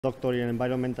Doctor in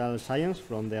Environmental Science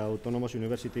from the Autonomous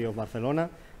University of Barcelona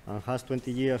and has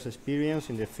 20 years experience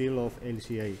in the field of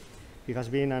LCA. He has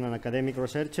been an academic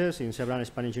researcher in several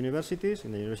Spanish universities,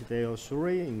 in the University of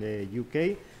Surrey in the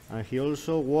UK, and he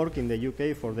also worked in the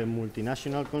UK for the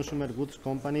multinational consumer goods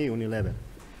company Unilever.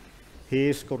 He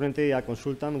is currently a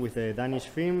consultant with the Danish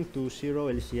firm 20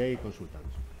 LCA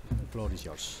Consultants. The floor is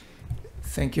yours.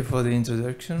 Thank you for the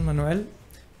introduction, Manuel.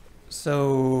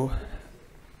 So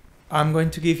I'm going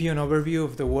to give you an overview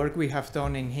of the work we have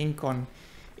done in HINDCON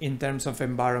in terms of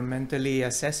environmentally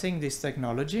assessing this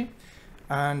technology.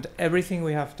 And everything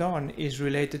we have done is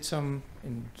related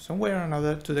in some way or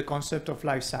another to the concept of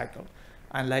life cycle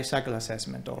and life cycle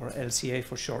assessment, or LCA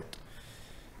for short.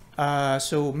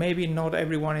 So maybe not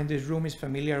everyone in this room is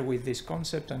familiar with this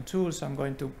concept and tools. I'm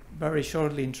going to very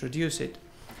shortly introduce it.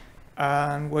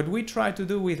 And what we try to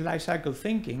do with life cycle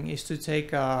thinking is to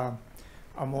take a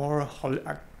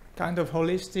kind of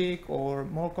holistic or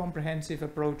more comprehensive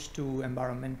approach to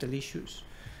environmental issues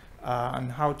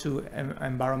and how to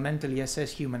environmentally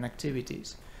assess human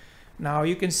activities. Now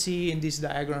you can see in this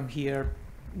diagram here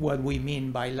what we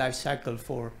mean by life cycle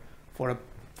for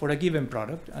a given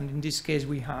product, and in this case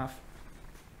we have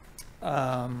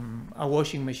a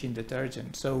washing machine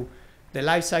detergent. So the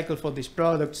life cycle for this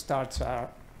product starts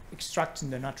extracting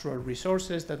the natural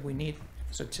resources that we need,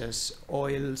 such as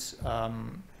oils,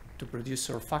 to produce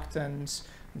surfactants.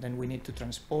 Then we need to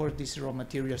transport these raw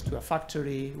materials to a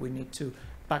factory. We need to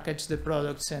package the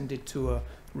product, send it to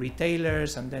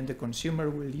retailers, and then the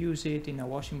consumer will use it in a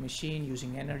washing machine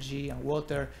using energy and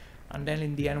water. And then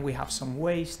in the end we have some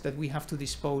waste that we have to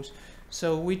dispose.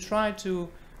 So we try to,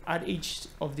 at each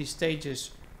of these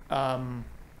stages,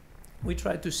 we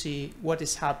try to see what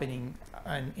is happening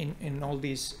in all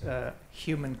these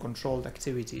human controlled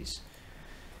activities.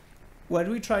 What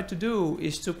we try to do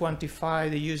is to quantify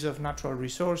the use of natural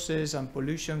resources and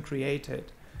pollution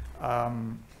created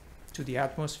to the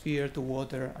atmosphere, to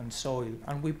water and soil.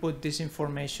 And we put this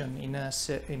information in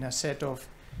a set of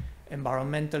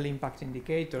environmental impact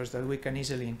indicators that we can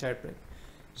easily interpret.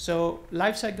 So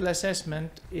life cycle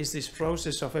assessment is this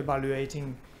process of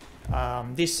evaluating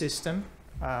this system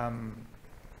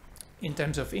in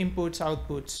terms of inputs,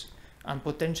 outputs, and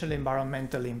potential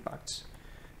environmental impacts.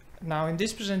 Now in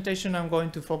this presentation I'm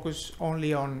going to focus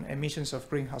only on emissions of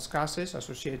greenhouse gases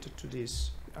associated to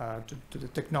this to the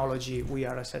technology we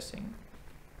are assessing.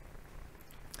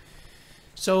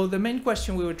 So the main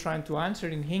question we were trying to answer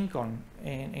in HINDCON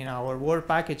in our work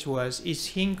package was, is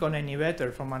HINDCON any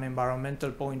better from an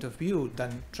environmental point of view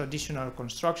than traditional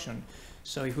construction?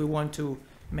 So if we want to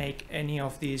make any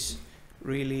of these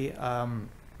really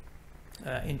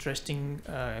interesting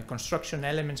construction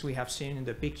elements we have seen in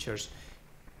the pictures,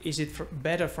 is it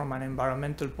better from an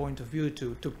environmental point of view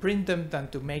to print them than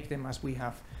to make them as we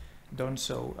have done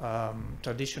so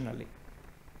traditionally?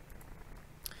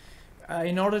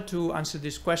 In order to answer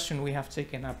this question, we have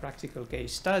taken a practical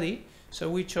case study. So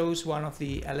we chose one of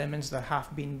the elements that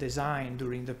have been designed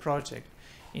during the project.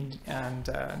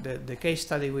 The case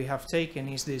study we have taken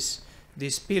is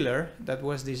this pillar that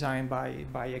was designed by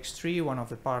X3, one of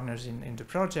the partners in the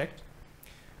project.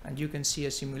 And you can see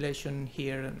a simulation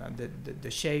here,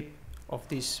 the shape of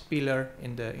this pillar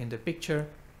in the picture.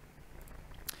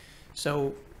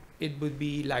 So it would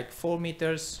be like 4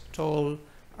 meters tall,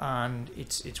 and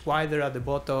it's wider at the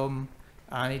bottom,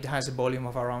 and it has a volume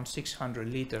of around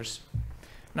 600 liters.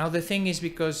 Now the thing is,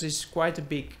 because it's quite a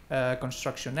big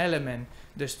construction element,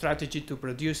 the strategy to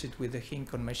produce it with the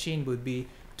HINDCON machine would be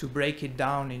to break it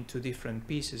down into different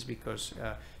pieces, because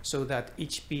so that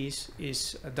each piece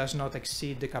does not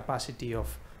exceed the capacity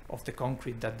of the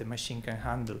concrete that the machine can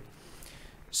handle.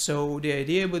 So the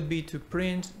idea would be to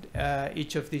print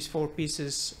each of these 4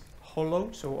 pieces hollow,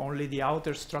 so only the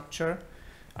outer structure,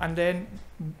 and then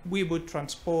we would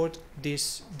transport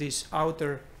these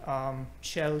outer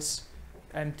shells,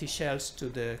 empty shells, to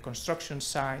the construction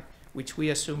site, which we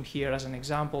assume here as an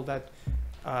example that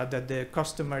the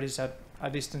customer is at a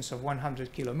distance of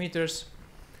 100 kilometers.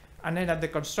 And then at the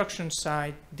construction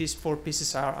site, these 4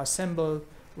 pieces are assembled,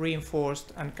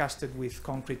 reinforced, and casted with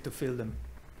concrete to fill them.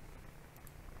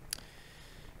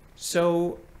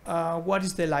 So what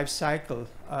is the life cycle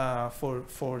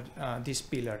for this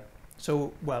pillar?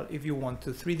 So, well, if you want to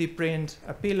 3D print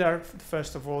a pillar,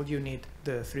 first of all, you need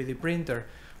the 3D printer.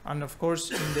 And of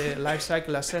course, in the life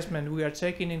cycle assessment, we are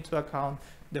taking into account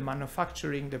the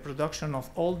manufacturing, the production of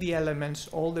all the elements,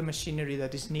 all the machinery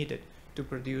that is needed to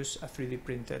produce a 3D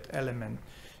printed element.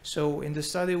 So in the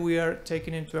study, we are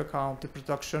taking into account the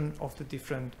production of the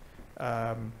different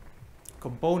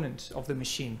components of the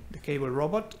machine: the cable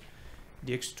robot,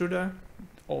 the extruder,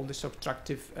 all the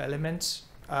subtractive elements.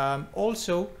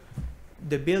 Also,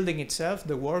 the building itself,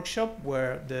 the workshop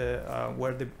where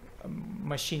the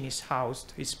machine is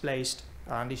housed, is placed,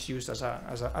 and is used as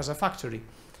a factory.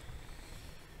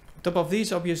 On top of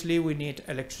this, obviously, we need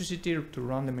electricity to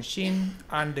run the machine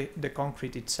and the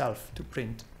concrete itself to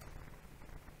print.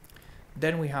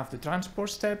 Then we have the transport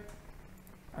step,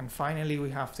 and finally we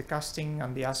have the casting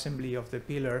and the assembly of the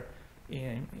pillar,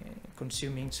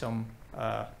 consuming some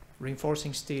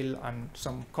reinforcing steel and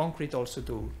some concrete also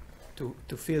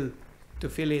to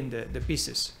fill in the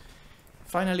pieces.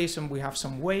 Finally, we have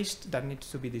some waste that needs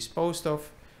to be disposed of.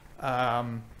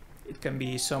 It can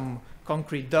be some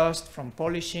concrete dust from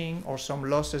polishing or some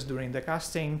losses during the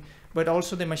casting, but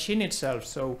also the machine itself.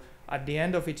 So at the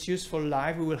end of its useful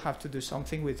life, we will have to do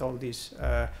something with all this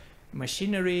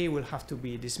machinery. Will have to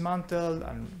be dismantled,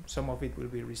 and some of it will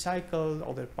be recycled.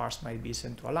 Other parts might be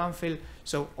sent to a landfill.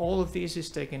 So all of this is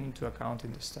taken into account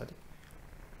in the study.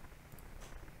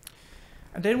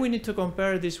 And then we need to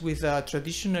compare this with a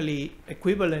traditionally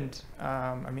equivalent,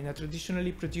 a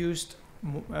traditionally produced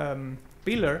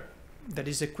pillar that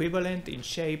is equivalent in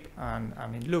shape and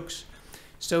in looks.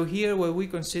 So here what we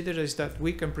consider is that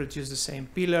we can produce the same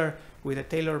pillar with a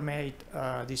tailor-made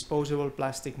disposable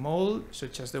plastic mold,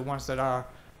 such as the ones that are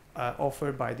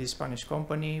offered by this Spanish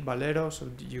company, Valero, so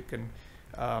you can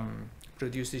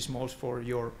produce these molds for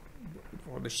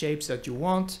the shapes that you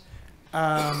want.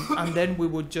 And then we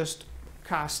would just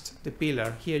cast the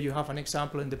pillar. Here you have an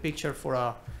example in the picture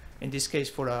for in this case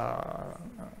for a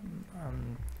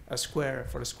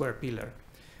square pillar.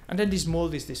 And then this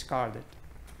mold is discarded.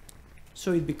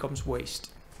 So it becomes waste.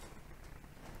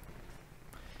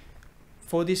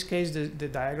 For this case, the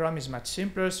diagram is much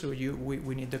simpler. So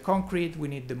we need the concrete, we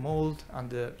need the mold and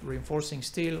the reinforcing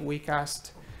steel we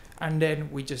cast, and then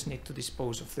we just need to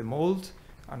dispose of the mold.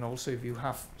 And also if you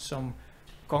have some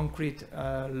concrete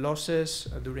losses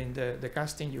during the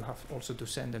casting, you have also to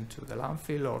send them to the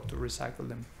landfill or to recycle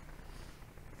them.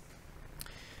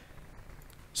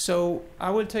 So I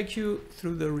will take you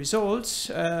through the results.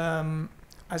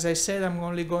 As I said, I'm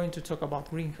only going to talk about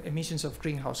emissions of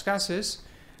greenhouse gases.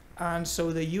 And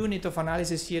so the unit of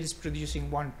analysis here is producing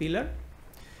one pillar.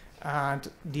 And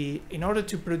in order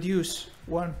to produce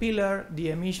one pillar, the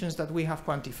emissions that we have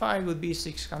quantified would be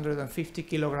 650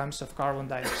 kilograms of carbon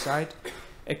dioxide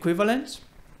equivalent.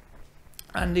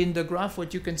 And in the graph,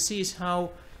 what you can see is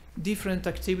how different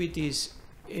activities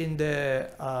in the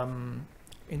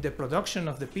production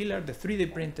of the pillar, the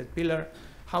 3D printed pillar,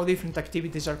 how different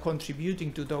activities are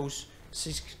contributing to those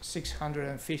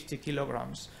 650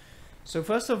 kilograms. So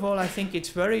first of all, I think it's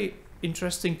very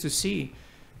interesting to see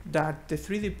that the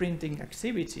 3D printing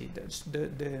activity, that's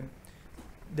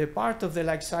the part of the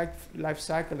life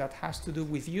cycle that has to do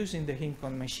with using the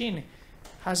HINDCON machine,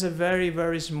 has a very,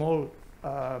 very small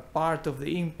part of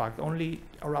the impact. Only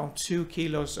around 2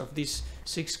 kilos of these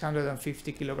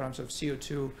 650 kilograms of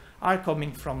CO2 are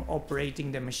coming from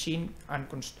operating the machine and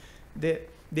the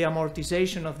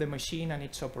amortization of the machine and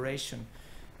its operation.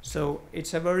 So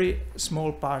it's a very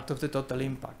small part of the total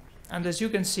impact. And as you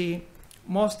can see,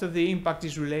 most of the impact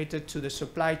is related to the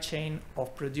supply chain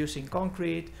of producing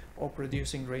concrete or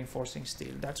producing reinforcing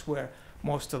steel. That's where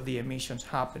most of the emissions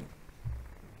happen.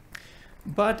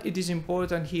 But it is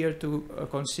important here to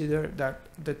consider that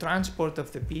the transport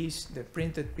of the piece, the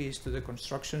printed piece, to the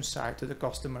construction site, to the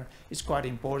customer, is quite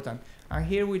important. And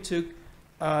here we took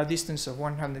a distance of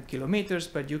 100 kilometers,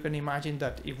 but you can imagine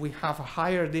that if we have a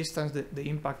higher distance, the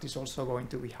impact is also going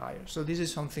to be higher. So this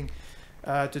is something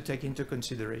to take into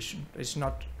consideration. It's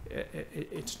not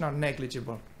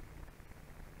negligible.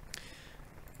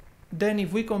 Then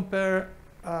if we compare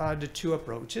the two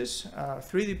approaches,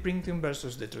 3D printing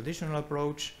versus the traditional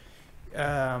approach,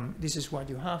 this is what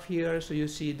you have here. So you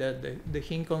see that the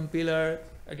HINDCON pillar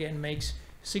again makes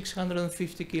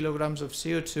 650 kilograms of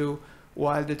CO2,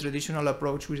 while the traditional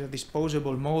approach with a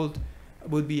disposable mold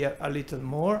would be a little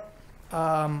more.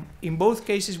 In both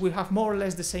cases, we have more or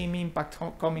less the same impact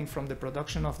coming from the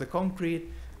production of the concrete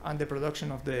and the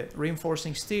production of the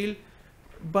reinforcing steel,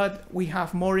 but we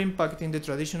have more impact in the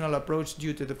traditional approach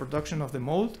due to the production of the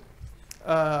mold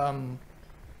than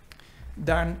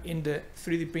in the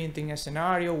 3D printing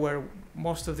scenario, where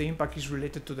most of the impact is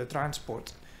related to the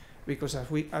transport, because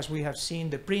as we have seen,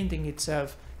 the printing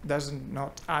itself does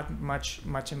not add much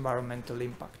environmental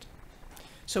impact.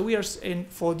 So we are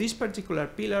for this particular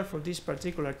pillar, for this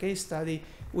particular case study,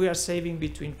 we are saving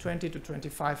between 20 to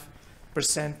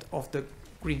 25% of the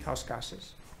greenhouse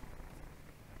gases.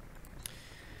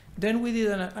 Then we did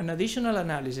an additional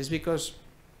analysis, because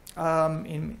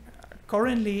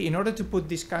currently, in order to put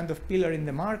this kind of pillar in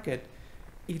the market,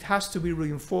 it has to be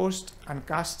reinforced and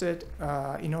casted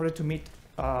in order to meet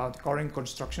the current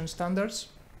construction standards.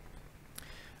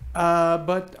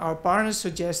 But our partners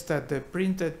suggest that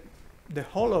the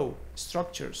hollow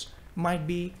structures might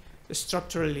be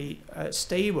structurally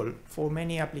stable for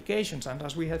many applications. And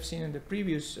as we have seen in the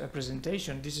previous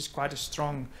presentation, this is quite a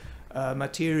strong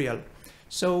material.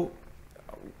 So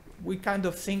we kind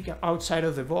of think outside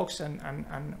of the box,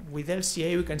 and with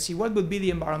LCA we can see what would be the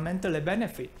environmental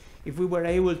benefit if we were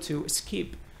able to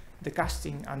skip the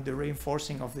casting and the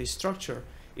reinforcing of this structure,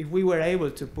 if we were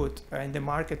able to put in the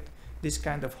market this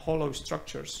kind of hollow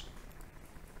structures.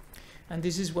 And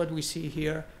this is what we see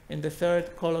here. In the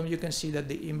third column, you can see that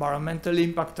the environmental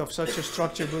impact of such a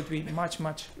structure would be much,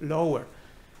 much lower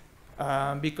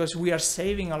because we are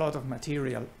saving a lot of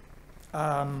material.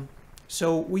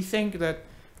 So we think that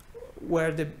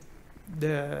where the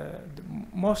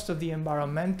most of the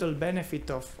environmental benefit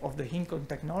of the HINDCON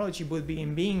technology would be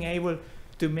in being able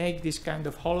to make this kind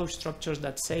of hollow structures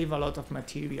that save a lot of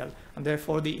material, and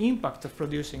therefore the impact of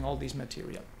producing all this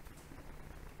material.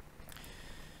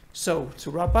 So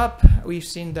to wrap up, we've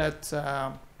seen that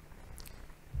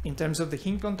in terms of the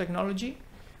HINDCON technology,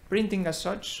 printing as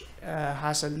such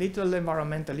has a little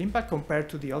environmental impact compared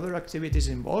to the other activities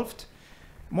involved.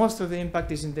 Most of the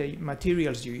impact is in the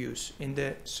materials you use, in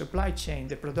the supply chain,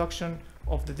 the production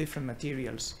of the different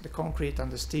materials, the concrete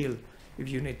and the steel, if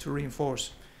you need to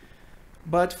reinforce.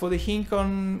 But for the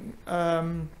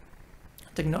HINDCON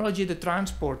technology, the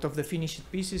transport of the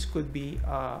finished pieces could be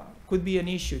an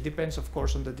issue. Depends, of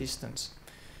course, on the distance.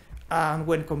 And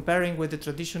when comparing with the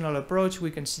traditional approach, we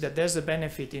can see that there's a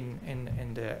benefit in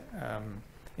the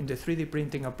 3D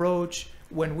printing approach.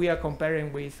 When we are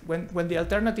comparing with, when the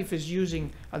alternative is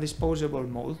using a disposable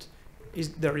mold,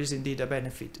 there is indeed a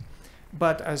benefit.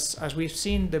 But as we've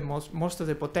seen, most of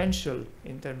the potential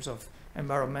in terms of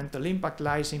environmental impact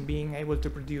lies in being able to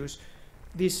produce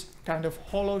these kind of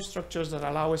hollow structures that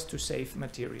allow us to save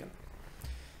material,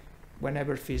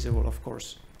 whenever feasible, of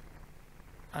course.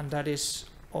 And that is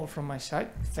all from my side.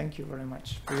 Thank you very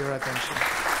much for your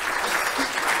attention.